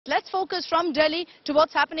let's focus from Delhi to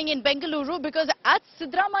what's happening in Bengaluru, because at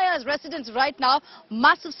Siddaramaiah's residence right now,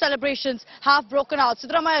 massive celebrations have broken out.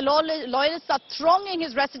 Siddaramaiah loyalists are thronging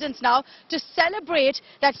his residence now to celebrate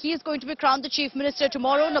that he is going to be crowned the Chief Minister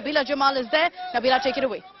tomorrow. Nabila Jamal is there. Nabila, take it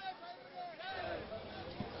away.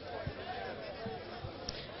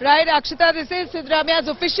 Right, Akshita, this is Siddaramaiah's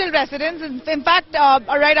official residence. In fact,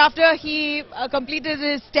 right after he completed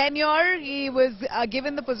his tenure, he was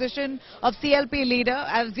given the position of CLP leader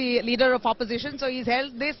as the leader of opposition. So he's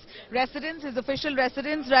held this residence, his official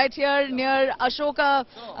residence, right here near Ashoka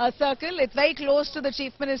Circle. It's very close to the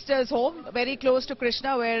Chief Minister's home, very close to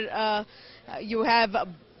Krishna, where you have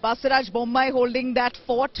Basaraj Bommai holding that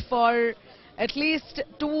fort for at least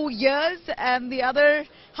 2 years, and the other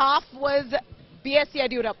half was B.S.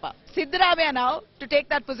 Yediyurappa. Siddaramaiah now to take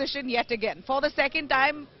that position yet again for the second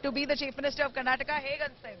time to be the Chief Minister of Karnataka. ಹೇಗೆ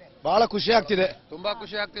ಅನಿಸ್ತಾ ಇದೆ? ಬಹಳ ಖುಷಿ ಆಗ್ತಿದೆ. ತುಂಬಾ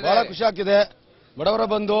ಖುಷಿ ಆಗ್ತಿದೆ. ಬಹಳ ಖುಷಿ ಆಗ್ತಿದೆ. ಬಡವರ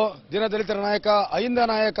ಬಂಧು, ದೀನದಲಿತರ ನಾಯಕ, ಅಹಿಂದ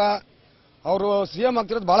ನಾಯಕ ಅವರು ಸಿಎಂ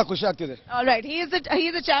ಆಗ್ತಿರೋದು ಬಹಳ ಖುಷಿ ಆಗ್ತಿದೆ. All right, he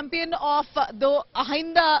is a champion of the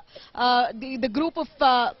Ahinda, the group of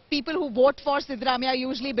people who vote for Siddaramaiah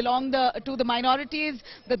usually belong to the minorities,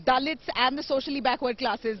 the Dalits and the socially backward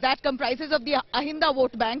classes. That comprises of the Ahinda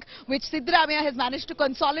vote bank, which Siddaramaiah has managed to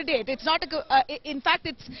consolidate. It's not in fact,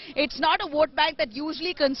 it's not a vote bank that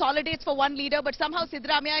usually consolidates for one leader, but somehow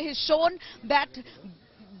Siddaramaiah has shown that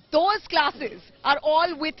those classes are all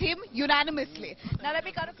with him unanimously. Now let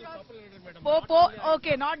me cut across.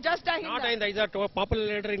 Okay, not just Ahinda. Not Ahinda, he's a popular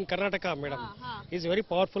leader in Karnataka, madam. He's a very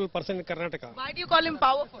powerful person in Karnataka. Why do you call him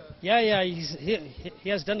powerful? Yeah, he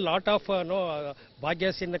has done a lot of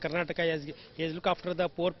bhagyas in the Karnataka. He has looked after the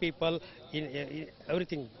poor people in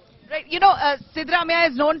everything. Right, you know, Siddaramaiah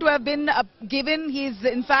is known to have been given, he's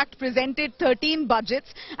in fact presented 13 budgets,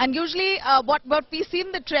 and usually what we've seen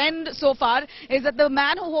the trend so far is that the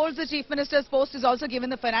man who holds the Chief Minister's post is also given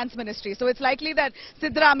the Finance Ministry. So it's likely that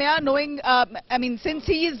Siddaramaiah, knowing, since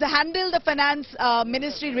he's handled the Finance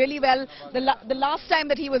Ministry really well, the last time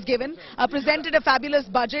that he was given, presented a fabulous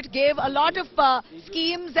budget, gave a lot of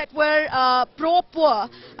schemes that were pro-poor,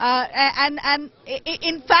 and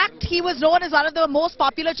in fact, he was known as one of the most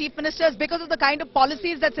popular Chief Ministers because of the kind of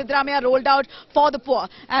policies that Siddaramaiah rolled out for the poor.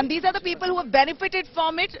 And these are the people who have benefited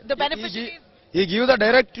from it. The beneficiaries. He gives the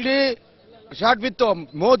directly shot with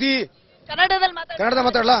Modi. Kannada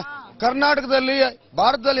matadala. ಕರ್ನಾಟಕದಲ್ಲಿ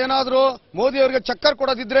ಭಾರತದಲ್ಲಿ ಏನಾದರೂ ಮೋದಿ ಅವರಿಗೆ ಚಕ್ಕರ್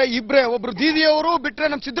ಕೊಡೋದಿದ್ರೆ ಇಬ್ರೇ, ಒಬ್ರು ದೀದಿ ಅವರು ಬಿಟ್ರೆ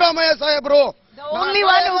ನಮ್ಮ ಸಿದ್ದರಾಮಯ್ಯ ಸಾಹೇಬರು. The only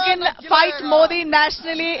one who can fight Modi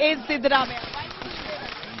nationally is Siddaramaiah.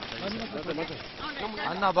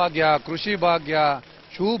 Annabhagya, ಕೃಷಿ ಭಾಗ್ಯ,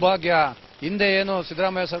 ಶೂ ಭಾಗ್ಯ, ಹಿಂದೆ ಏನು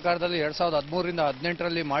ಸಿದ್ದರಾಮಯ್ಯ ಸರ್ಕಾರದಲ್ಲಿ 2013 ರಿಂದ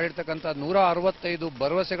 18ರಲ್ಲಿ ಮಾಡಿರ್ತಕ್ಕಂಥ 165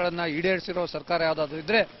 ಭರವಸೆಗಳನ್ನ ಈಡೇರಿಸಿರೋ ಸರ್ಕಾರ ಯಾವ್ದಾದ್ರು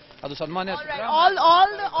ಇದ್ರೆ ಅದು ಸನ್ಮಾನ್ಯ.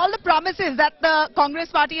 All the promises that the Congress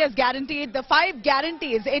party has guaranteed, the 5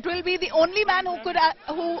 guarantees, it will be the only man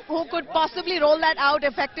who could possibly roll that out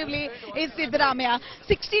effectively is Siddaramaiah.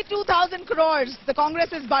 62,000 crores the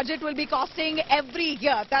Congress's budget will be costing every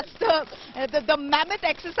year. That's the mammoth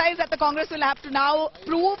exercise that the Congress will have to now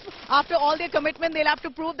prove. After all their commitment, they'll have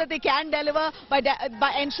to prove that they can deliver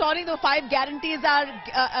by ensuring the 5 guarantees are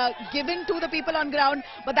given to the people on ground.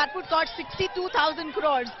 But that would cost 62,000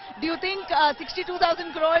 crores. Do you think 62,000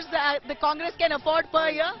 crores the Congress can afford per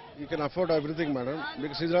year? You can afford everything, madam,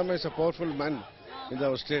 because Siddaramaiah is a powerful man in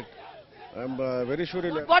our state. I'm very sure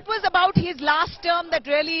he'll... What was about his last term that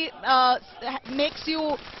really makes you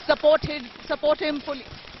support him fully?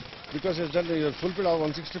 Because he's done, he has fulfilled our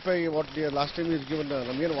 165, what the last time he's given,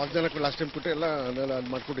 Namiyan Vagdanakku last time kutte ella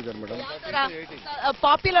ಮಾಡ್ಕೊಟ್ಟಿದ್ದಾರೆ madam. Most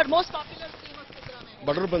popular scheme of Siddaramaiah.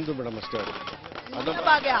 ಬಡವರು ಬಂದು madam ಅಷ್ಟೇ.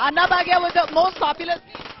 Annabhagya was the most popular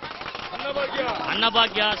scheme.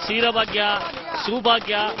 Annabhagya, Ksheerabhagya,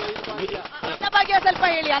 ಸುಭಾಗ್ಯ. Annabhagya ಸ್ವಲ್ಪ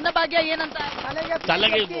ಹೇಳಿ, ಅನ್ನಭಾಗ್ಯ ಏನಂತ?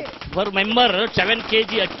 ತಲೆಗೆ per member 7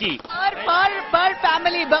 kg ಅಕ್ಕಿ. Per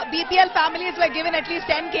family, BPL families were given at least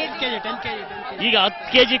 10 kg. ಈಗ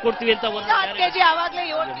 10 kg ಕೊಡ್ತೀವಿ ಅಂತ 10 kg ಆವಾಗಲೇ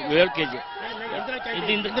 7 kg.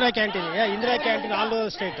 Indira canteen, Indira canteen all over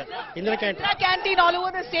the state. Indira canteen all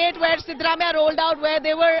over the state where Siddaramaiah rolled out, where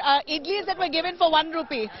there were idlis that were given for 1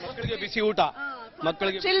 rupee. ಮಕ್ಕಳಿಗೆ ಬಿಸಿ ಊಟ,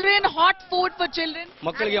 ಮಕ್ಕಳಿಗೆ children, hot food for children.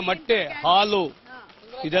 ಮಕ್ಕಳಿಗೆ ಮೊಟ್ಟೆ, ಹಾಲು,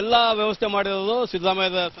 ಇದೆಲ್ಲ ವ್ಯವಸ್ಥೆ ಮಾಡಿರೋದು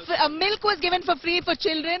Siddaramaiah. Milk was given for free for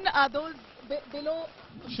children. Those below.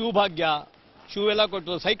 Shoe Bhagya, shoe ಎಲ್ಲ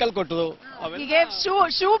ಕೊಟ್ಟರು, ಸೈಕಲ್ ಕೊಟ್ಟರು. He gave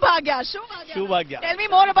shoe bhagya. Tell me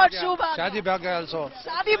more about shoe bhagya. Shaadi Bhagya also.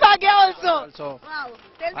 Shadi bhagya also. Wow.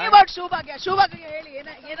 Tell me about shoe bhagya. Shoe bhagya ಹೇಳಿ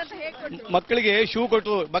ಏನಂತ ಹೇಗೆ ಕೊಟ್ಟರು? ಮಕ್ಕಳಿಗೆ shoe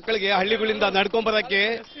ಕೊಟ್ಟರು, ಮಕ್ಕಳಿಗೆ ಹಳ್ಳಿಗಳಿಂದ ನಡ್ಕೊಂಡ್ ಬರಕ್ಕೆ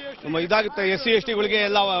ಇದಾಗುತ್ತೆ SC/ST ಗಳಿಗೆ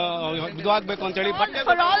ಎಲ್ಲ ಇದಾಗಬೇಕು ಅಂತ ಹೇಳಿ.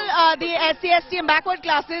 For all the SC/ST and backward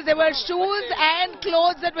classes, there were shoes and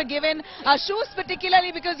clothes that were given. Shoes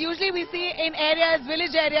particularly because usually we see in areas,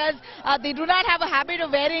 village areas, they do not have a habit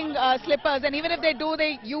of wearing slippers, and even if they do,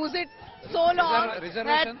 they use it so long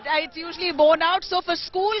that it's usually worn out. So for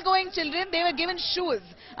school-going children, they were given shoes,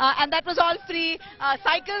 and that was all free.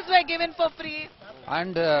 Cycles were given for free.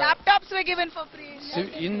 And Laptops were given for free.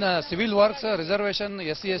 in civil works reservation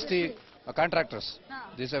SC/ST contractors,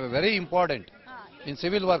 this is very important in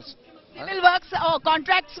civil works. Civil works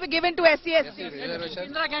contracts were given to SC/ST. Reservation.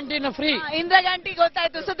 Indira Canteen free. Indira Gandhi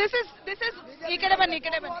gottaytu. So this is ee kade bani.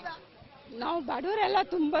 ನಾವು ಬಡವರೆಲ್ಲ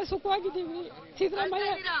ತುಂಬಾ ಸುಖವಾಗಿದ್ದೀವಿ.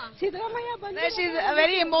 ಸಿದ್ದರಾಮಯ್ಯ ಬಂದ್ರೆ She's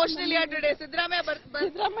very emotional here today.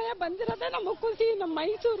 Siddaramaiah ಬಂದಿರೋದೇ ನಮಗೆ ಖುಷಿ. ನಮ್ಮ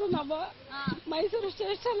Mysuru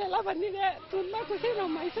station ಎಲ್ಲ ಬಂದಿದೆ, ತುಂಬಾ ಖುಷಿ.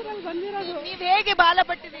 ನಾವು ಮೈಸೂರಲ್ಲಿ ಬಂದಿರೋದು. ನೀವು ಹೇಗೆ ಬಾಲ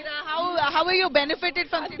ಪಟ್ಟಿದ್ದೀರಾ? how are you benefited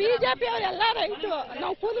from BJP ಅವರೆಲ್ಲ ರೈಟು.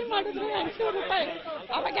 ನಾವು ಕೂಲಿ ಮಾಡಿದ್ರು 800 ರೂಪಾಯಿ,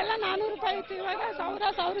 ಅವಾಗೆಲ್ಲ 400 ರೂಪಾಯಿ ಇತ್ತು. ಇವಾಗ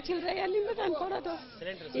 1000 ಚಿಲ್ಲರೆ ಎಲ್ಲಿಂದ ತಂದು ಕೊಡೋದು?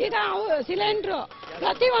 ಈಗ ಸಿಲಿಂಡ್ರು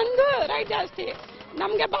ಪ್ರತಿಯೊಂದು ರೈಟ್ ಜಾಸ್ತಿ.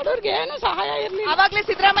 ನಮ್ಗೆ ಬಡವ್ರಿಗೆ ಏನು ಸಹಾಯ ಇರ್ಲಿಲ್ಲ. ಅವಾಗ್ಲೇ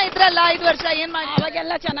ಸಿದ್ದರಾಮಯ್ಯ ಇದ್ರಲ್ಲ 5 ವರ್ಷ ಏನ್ ಮಾಡಿ?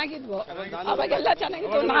 ಅವಾಗೆಲ್ಲ ಚೆನ್ನಾಗಿದ್ವು.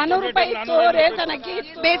 400 ರೂಪಾಯಿ ಇತ್ತು, ರೇಟ್ ಚೆನ್ನಾಗಿ.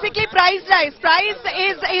 Basically price rise. Price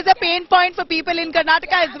is a pain point for people in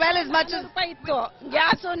Karnataka as well, as much as ರೂಪಾಯಿ ಇತ್ತು.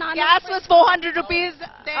 gas was 400 rupees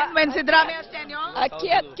then when Siddaramaiah's tenure. ಅಕ್ಕಿ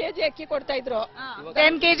 10 kg ಅಕ್ಕಿ ಕೊಡ್ತಾ ಇದ್ರು.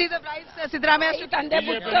 10 kg the price Siddaramaiah ತಂದೆ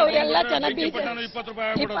ಬಿಟ್ಟು ಅವರೆಲ್ಲ ಚೆನ್ನಾಗಿ.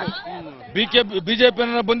 ಬಿಜೆಪಿ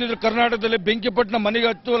ಬಂದಿದ್ರು ಕರ್ನಾಟಕದಲ್ಲಿ ಬೆಂಕಿಪಟ್ಟಣ ಮನೆಗೆ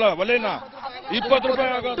ಹತ್ತಲ್ಲ ಒಲೆನ 20 ರೂಪಾಯಿ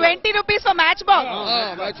 20 rupees for matchbox.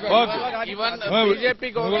 even BJP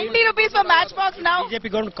 20 rupees for matchbox now. BJP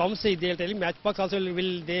government comes, they'll tell you matchbox also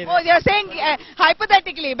will there. Oh, they are saying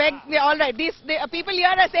hypothetically, all right, people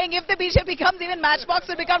here are saying if the BJP comes, even matchbox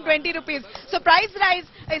will become 20 rupees. So price rise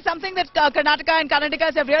is something that Karnataka and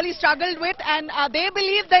Karnatakas have really struggled with, and they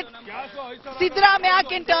believe that Siddaramaiah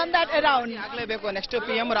can turn that around. Next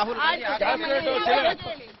PM Rahul.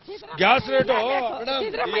 Gas rate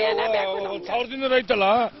 1200 ಐತಲ್ಲ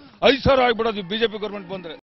 5000 ಆಗ್ಬಿಡೋದು BJP government ಬಂದ್ರೆ.